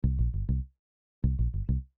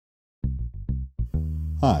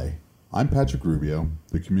Hi, I'm Patrick Rubio,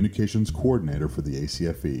 the Communications Coordinator for the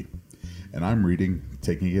ACFE, and I'm reading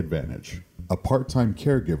Taking Advantage. A part-time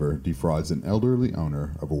caregiver defrauds an elderly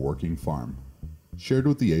owner of a working farm. Shared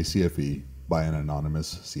with the ACFE by an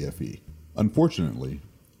anonymous CFE. Unfortunately,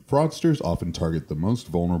 fraudsters often target the most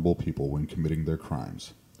vulnerable people when committing their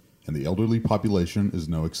crimes, and the elderly population is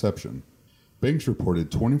no exception. Banks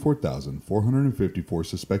reported 24,454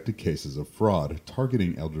 suspected cases of fraud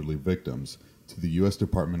targeting elderly victims to the U.S.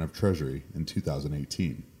 Department of Treasury in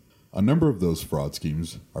 2018. A number of those fraud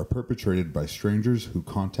schemes are perpetrated by strangers who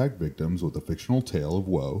contact victims with a fictional tale of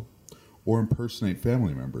woe or impersonate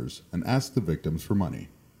family members and ask the victims for money.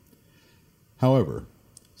 However,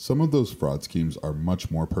 some of those fraud schemes are much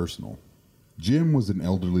more personal. Jim was an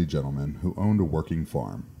elderly gentleman who owned a working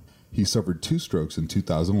farm. He suffered 2 strokes in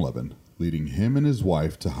 2011, leading him and his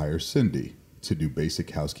wife to hire Cindy to do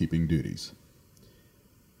basic housekeeping duties.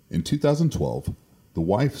 In 2012, the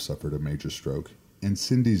wife suffered a major stroke, and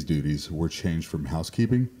Cindy's duties were changed from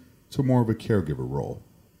housekeeping to more of a caregiver role.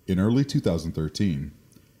 In early 2013,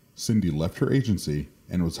 Cindy left her agency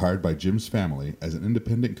and was hired by Jim's family as an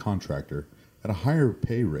independent contractor at a higher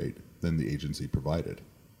pay rate than the agency provided.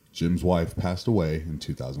 Jim's wife passed away in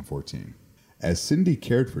 2014. As Cindy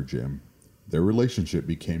cared for Jim, their relationship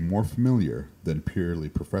became more familiar than purely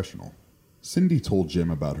professional. Cindy told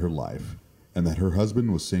Jim about her life and that her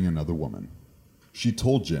husband was seeing another woman. She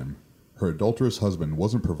told Jim her adulterous husband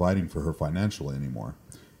wasn't providing for her financially anymore,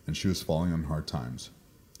 and she was falling on hard times.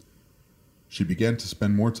 She began to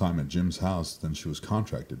spend more time at Jim's house than she was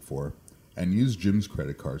contracted for, and used Jim's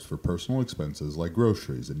credit cards for personal expenses like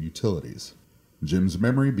groceries and utilities. Jim's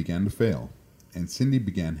memory began to fail, and Cindy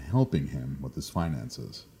began helping him with his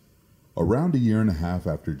finances. Around a year and a half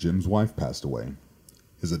after Jim's wife passed away,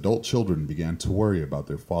 his adult children began to worry about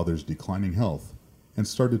their father's declining health and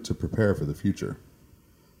started to prepare for the future.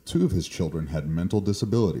 2 of his children had mental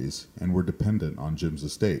disabilities and were dependent on Jim's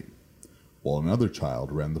estate, while another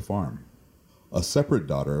child ran the farm. A separate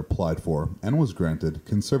daughter applied for and was granted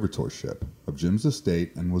conservatorship of Jim's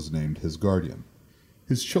estate and was named his guardian.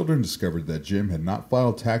 His children discovered that Jim had not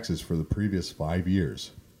filed taxes for the previous 5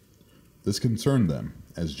 years. This concerned them,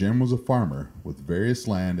 as Jim was a farmer with various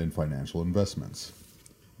land and financial investments.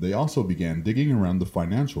 They also began digging around the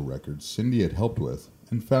financial records Cindy had helped with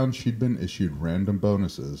and found she'd been issued random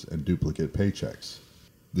bonuses and duplicate paychecks.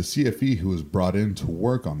 The CFE who was brought in to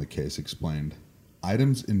work on the case explained,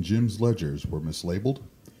 items in Jim's ledgers were mislabeled,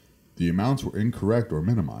 the amounts were incorrect or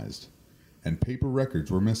minimized, and paper records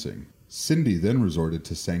were missing. Cindy then resorted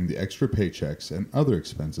to saying the extra paychecks and other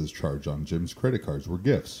expenses charged on Jim's credit cards were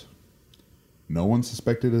gifts. No one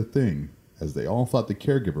suspected a thing, as they all thought the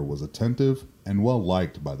caregiver was attentive and well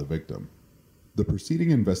liked by the victim. The preceding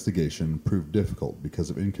investigation proved difficult because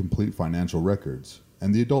of incomplete financial records,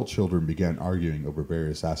 and the adult children began arguing over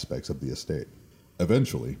various aspects of the estate.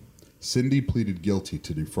 Eventually, Cindy pleaded guilty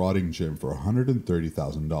to defrauding Jim for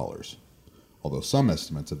 $130,000, although some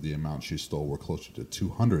estimates of the amount she stole were closer to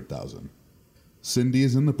 $200,000. Cindy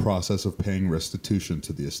is in the process of paying restitution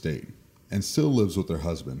to the estate, and still lives with her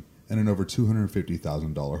husband in an over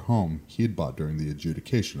 $250,000 home he had bought during the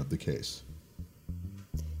adjudication of the case.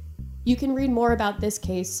 You can read more about this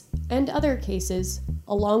case and other cases,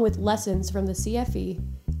 along with lessons from the CFE,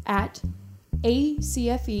 at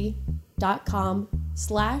acfe.com/rttn.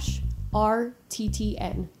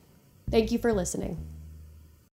 Thank you for listening.